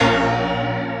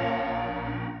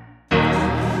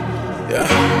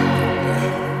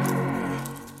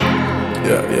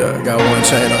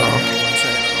chain on.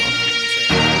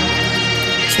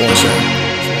 Just one chain.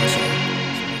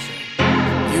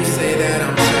 You say that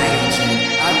I'm changing,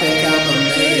 I think I'm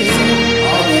amazing.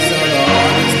 All these other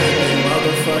artists think they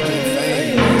motherfucking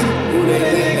famous. Who they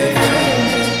think they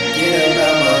famous? Get up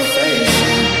out my face.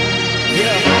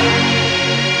 Yeah.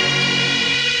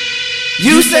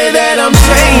 You say that I'm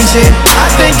changing, I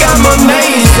think I'm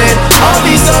amazing. All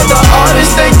these other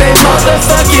artists think they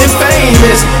motherfucking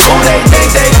famous. Who they think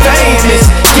they famous?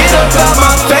 Get up out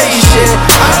my face, shit.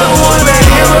 I don't wanna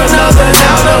hear another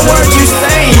now the word you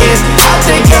saying. I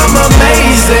think I'm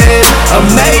amazing,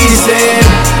 amazing.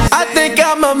 I think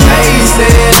I'm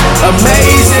amazing,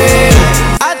 amazing.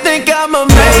 I think I'm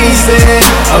amazing,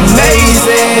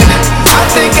 amazing. I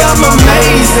think I'm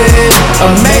amazing,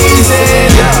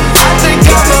 amazing. I think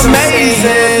I'm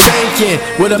amazing. Thinking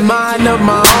with a mind of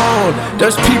my own.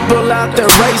 There's people out there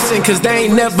racing cause they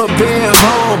ain't never been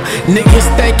home. Niggas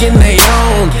thinking they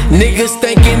own, niggas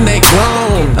thinking they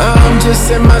grown. I'm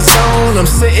just in my zone, I'm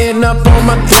sitting up on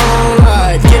my throne.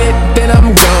 I get it, then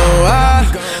I'm gone.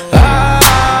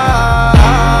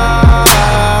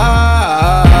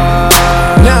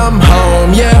 Now I'm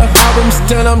home, yeah. Problems,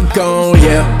 then I'm gone,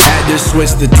 yeah. Had to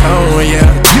switch the tone, yeah.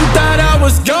 You thought I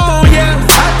was gone, yeah.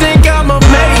 I think I'm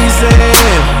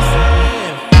amazing.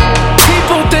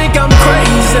 People think I'm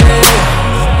crazy.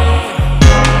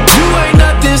 You ain't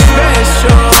nothing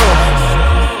special.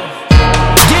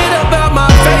 Get up out my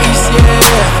face, yeah.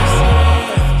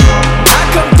 I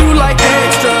come through like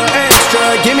extra, extra.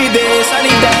 Give me this, I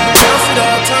need that. Bounce it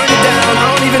up, turn it down. I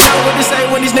don't even know what to say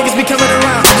when these niggas be coming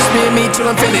around. I'm just being me till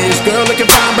I'm finished. Girl looking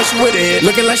fine, but she with it.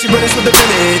 Looking like she British with the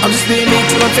finish. I'm just being me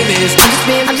till I'm finished. I'm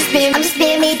just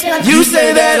being me till I'm finished. You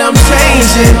say that I'm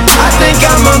changing, I think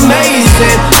I'm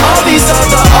amazing. All these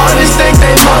other artists think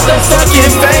they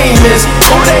motherfucking famous.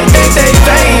 Who they think they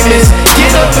famous?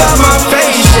 Get up out my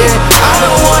face, shit. I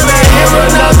don't wanna hear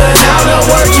another now the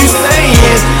word you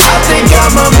saying. I think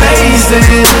I'm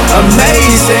amazing,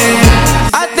 amazing.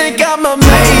 I think I'm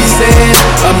amazing,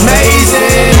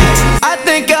 amazing. I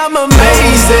think I'm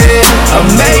amazing,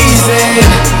 amazing.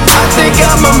 I think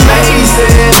I'm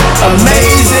amazing,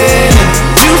 amazing.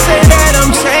 You say that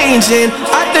I'm changing,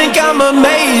 I think I'm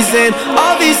amazing.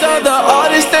 All these other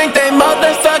artists think they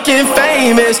motherfucking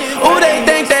famous. Who they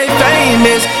think they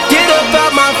famous? Get up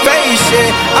out my face,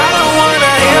 shit. I don't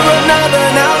wanna hear another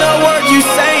now the word you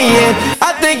saying.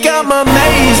 I think I'm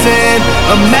amazing,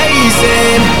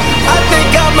 amazing.